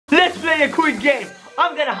a quick game.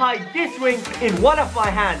 I'm gonna hide this ring in one of my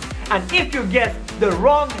hands, and if you guess the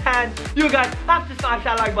wrong hand, you guys have to smash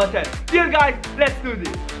that like button. Deal guys, let's do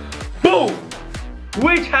this. Boom!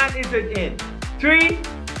 Which hand is it in? 3,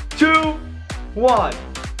 2, 1.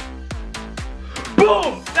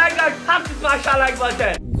 Boom! That guys have to smash that like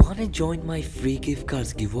button. Wanna join my free gift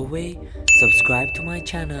cards giveaway? Subscribe to my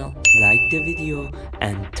channel, like the video,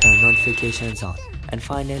 and turn notifications on. And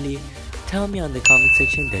finally, tell me on the comment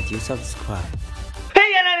section that you subscribe.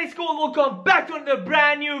 Hey analyst school, welcome back to another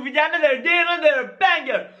brand new video, another day, another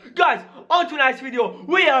banger. Guys, on tonight's video,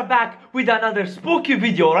 we are back with another spooky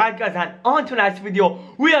video, right guys? And on tonight's video,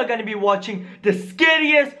 we are gonna be watching the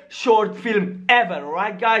scariest short film ever,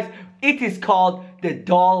 right guys? It is called The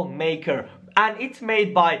Doll Maker, and it's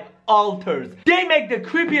made by Alters. They make the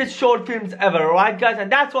creepiest short films ever, right guys? And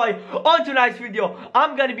that's why on tonight's video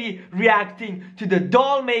I'm gonna be reacting to the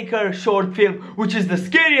Doll Maker short film, which is the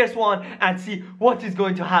scariest one, and see what is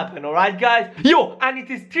going to happen. Alright guys, yo, and it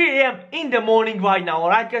is 3 AM in the morning right now,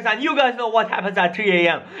 alright guys? And you guys know what happens at 3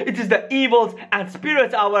 AM. It is the evils and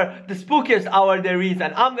spirits hour, the spookiest hour there is,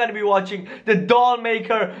 and I'm gonna be watching the Doll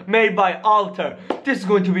Maker made by Alter. This is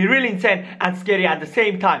going to be really insane and scary at the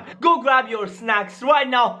same time. Go grab your snacks right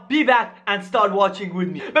now, be back and start watching with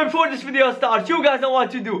me. But before this video starts, you guys know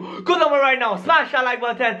what to do. Go down right now, smash that like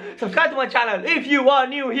button, subscribe to my channel if you are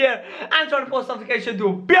new here, and turn post notification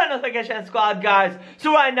to be a notification squad guys.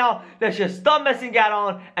 So right now, let's just stop messing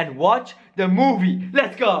around and watch the movie.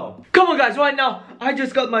 Let's go. Come on guys, right now I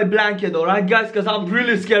just got my blanket, alright guys, because I'm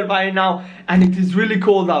really scared by it now, and it is really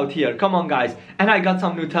cold out here. Come on guys. And I got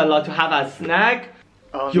some Nutella to have as snack.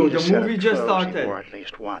 Yo, the movie just started. Or at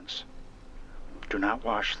least once. Do not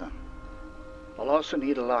wash them. I'll also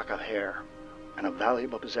need a lock of hair and a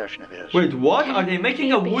valuable possession of his. Wait, what? Are they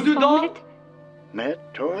making a voodoo doll? Mitt,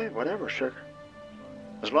 toy, whatever, sugar.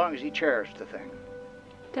 As long as he cherished the thing.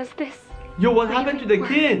 Does this? Yo, what happened to the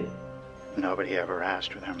kid? Nobody ever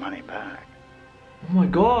asked for their money back. Oh my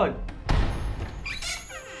god.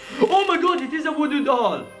 Oh my god, it is a voodoo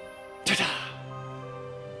doll. Ta-da!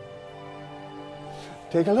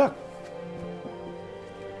 Take a look.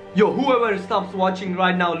 Yo, whoever stops watching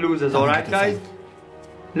right now loses, alright guys?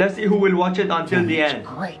 Let's see who will watch it until the end.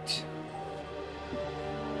 Great.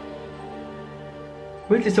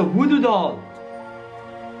 Wait, it's a voodoo doll.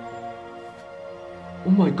 Oh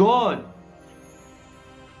my god.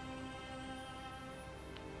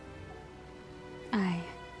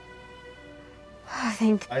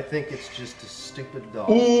 I think it's just a stupid doll.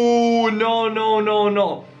 Oh no, no, no,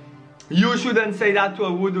 no. You shouldn't say that to a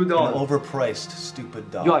voodoo doll. An overpriced, stupid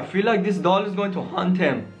doll. Yo, I feel like this doll is going to hunt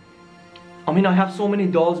him. I mean, I have so many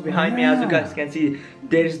dolls behind me, as you guys can see.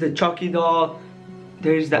 There's the Chucky doll.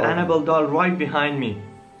 There's the Annabelle doll right behind me.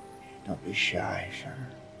 Don't be shy, sure.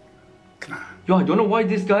 Come on. Yo, I don't know why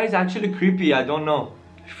this guy is actually creepy. I don't know.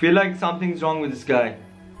 I feel like something's wrong with this guy.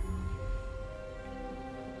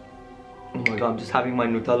 Oh my god, I'm just having my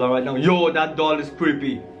Nutella right now. Yo, that doll is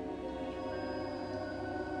creepy.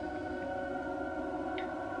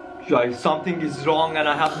 Guys, something is wrong and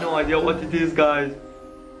I have no idea what it is, guys.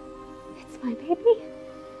 It's my baby.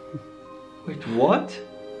 Wait, what?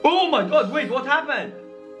 Oh my god, wait, what happened?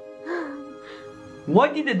 Why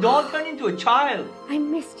did the doll turn into a child? I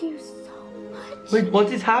missed you so much. Wait, what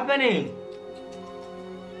is happening?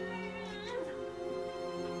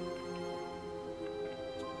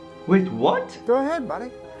 Wait, what? Go ahead,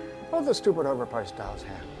 buddy. Hold the stupid overpriced doll's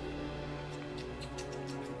hand.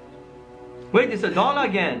 Wait, it's a doll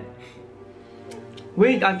again.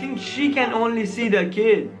 Wait, I think she can only see the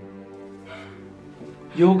kid.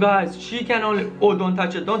 Yo guys, she can only... Oh, don't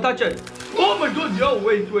touch it, don't touch it. Oh my god, yo,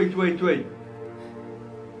 wait, wait, wait, wait.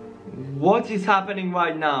 What is happening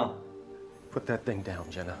right now? Put that thing down,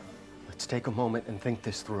 Jenna. Let's take a moment and think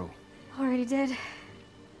this through. Already did.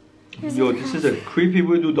 Yo, this is a creepy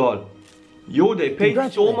voodoo doll. Yo, they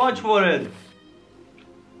paid so much for it.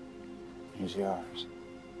 He's yours.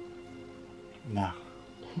 Now.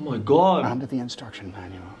 Oh my god. Onto the instruction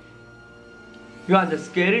manual. Yeah, the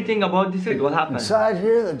scary thing about this is what happened. Inside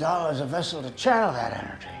here, the doll is a vessel to channel that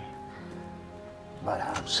energy. But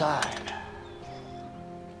outside...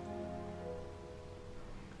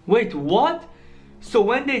 Wait, what? So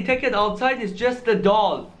when they take it outside, it's just a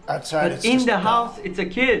doll. Outside, but it's in just the a house, doll. it's a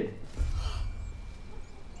kid.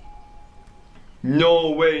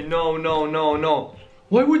 No way, no, no, no, no.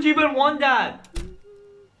 Why would you even want that?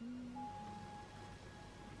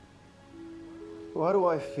 Why do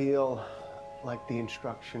I feel like the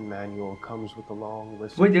instruction manual comes with a long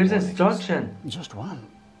list? Wait, there's warnings? instruction. Just one.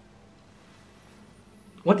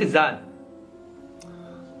 What is that?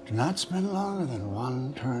 Do not spend longer than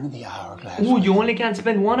one turn of the hourglass. Oh, you only can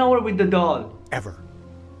spend 1 hour with the doll. Ever.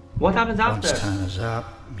 What happens after? Once time is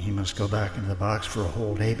up, he must go back into the box for a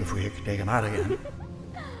whole day before you can take him out again.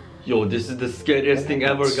 Yo, this is the scariest thing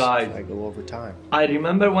ever, guys. I go over time. I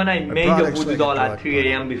remember when I made the voodoo doll at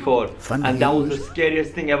 3 a.m. before, and that was the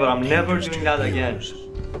scariest thing ever. I'm never doing that again.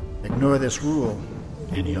 Ignore this rule,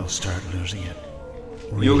 and you'll start losing it.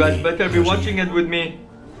 You guys better be watching it with me,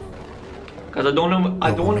 cause I don't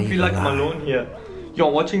want to feel like I'm alone here. Yo,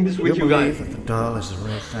 I'm watching this with you guys. That the doll is the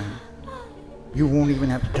real thing. You won't even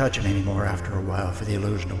have to touch it anymore after a while for the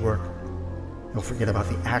illusion to work. You'll forget about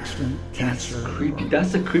the accident, cancer. Creepy.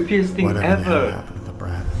 That's the creepiest thing whatever the hell ever. happened to the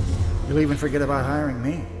brat. You'll even forget about hiring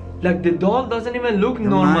me. Like the doll doesn't even look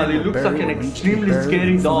normal. It looks like an extremely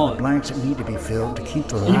scary doll. The blanks that need to be filled to keep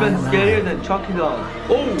the lie Even alive. scarier than Chucky doll.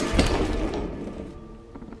 Oh!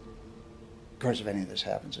 Of course, if any of this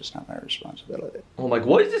happens, it's not my responsibility. Oh my god,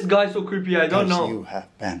 why is this guy so creepy? I don't know. You have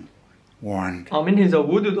been warned. I mean, he's a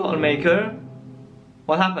voodoo doll maker.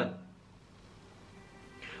 What happened?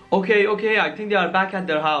 Okay, I think they are back at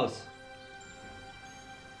their house.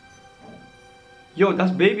 Yo,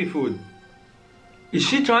 that's baby food. Is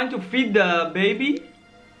she trying to feed the baby?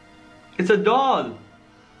 It's a doll.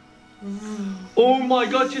 Oh my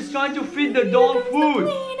god, she's trying to feed the doll food.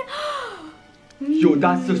 Yo,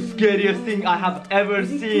 that's the scariest thing I have ever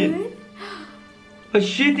seen. But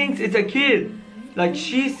she thinks it's a kid. Like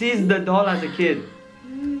she sees the doll as a kid.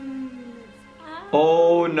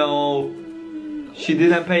 Oh no. She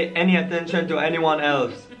didn't pay any attention to anyone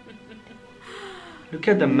else. Look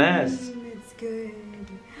at the mess. It's good.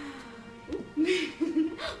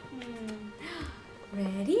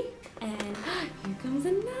 Ready? And here comes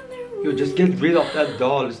another one. Yo, just get rid of that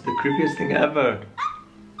doll. It's the creepiest thing ever.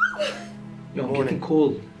 Yo, I'm getting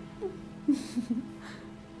cold. Are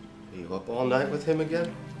you up all night with him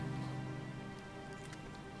again?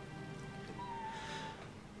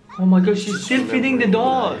 Oh my god, she's still feeding the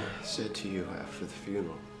doll. I said to you after the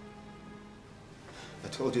funeral. I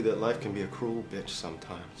told you that life can be a cruel bitch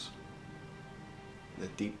sometimes.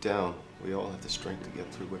 That deep down, we all have the strength to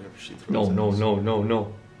get through whatever she throws at us.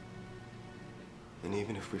 No. And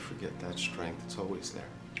even if we forget that strength, it's always there.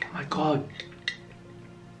 Oh my god.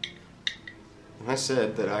 And I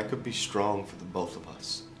said that I could be strong for the both of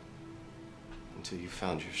us until you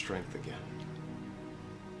found your strength again.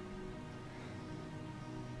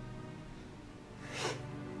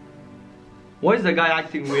 Why is the guy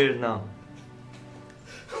acting weird now?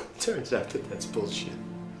 Turns out that that's bullshit.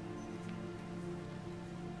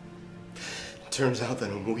 Turns out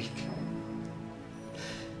that I'm weak.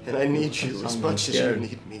 And I need you as much as you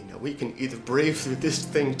need me. Now we can either brave through this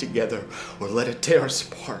thing together or let it tear us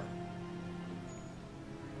apart.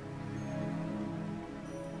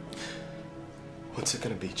 What's it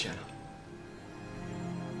gonna be, Jenna?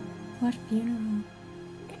 What funeral?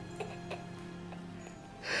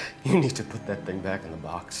 You need to put that thing back in the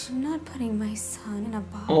box. I'm not putting my son in a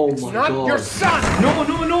box. Oh my god. Not your son! No. No,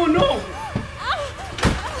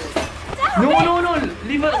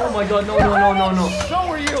 leave it. Oh my god, no. So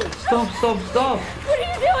are you! Stop. What are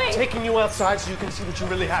you doing? Taking you outside so you can see what you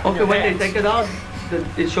really have in Okay, your when they hands. take it out,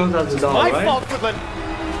 it shows us the doll, My right? fault, Goodland!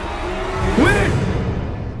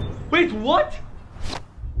 Wait, what?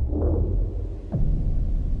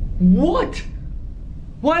 What?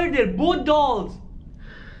 Why are there both dolls?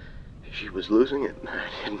 She was losing it. I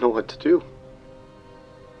didn't know what to do.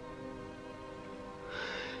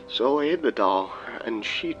 So I hid the doll, and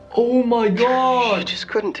she Oh my god. just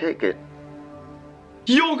couldn't take it.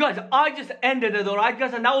 Yo guys, I just ended it, alright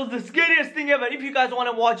guys, and that was the scariest thing ever. If you guys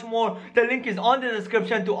want to watch more, the link is on the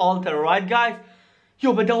description to alter, alright guys?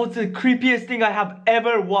 Yo, but that was the creepiest thing I have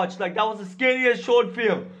ever watched. Like, that was the scariest short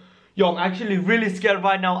film. Yo, I'm actually really scared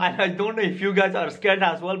right now, and I don't know if you guys are scared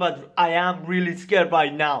as well, but I am really scared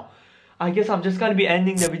right now. I guess I'm just gonna be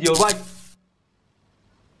ending the video right.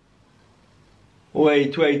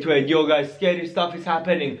 Wait, yo guys, scary stuff is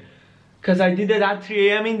happening. Cause I did it at 3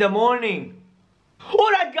 a.m. in the morning.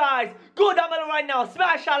 Alright guys, go down below right now,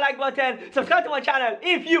 smash that like button, subscribe to my channel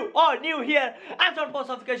if you are new here, and turn post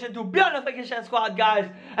notification to be on notification squad guys.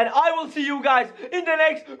 And I will see you guys in the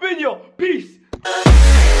next video. Peace.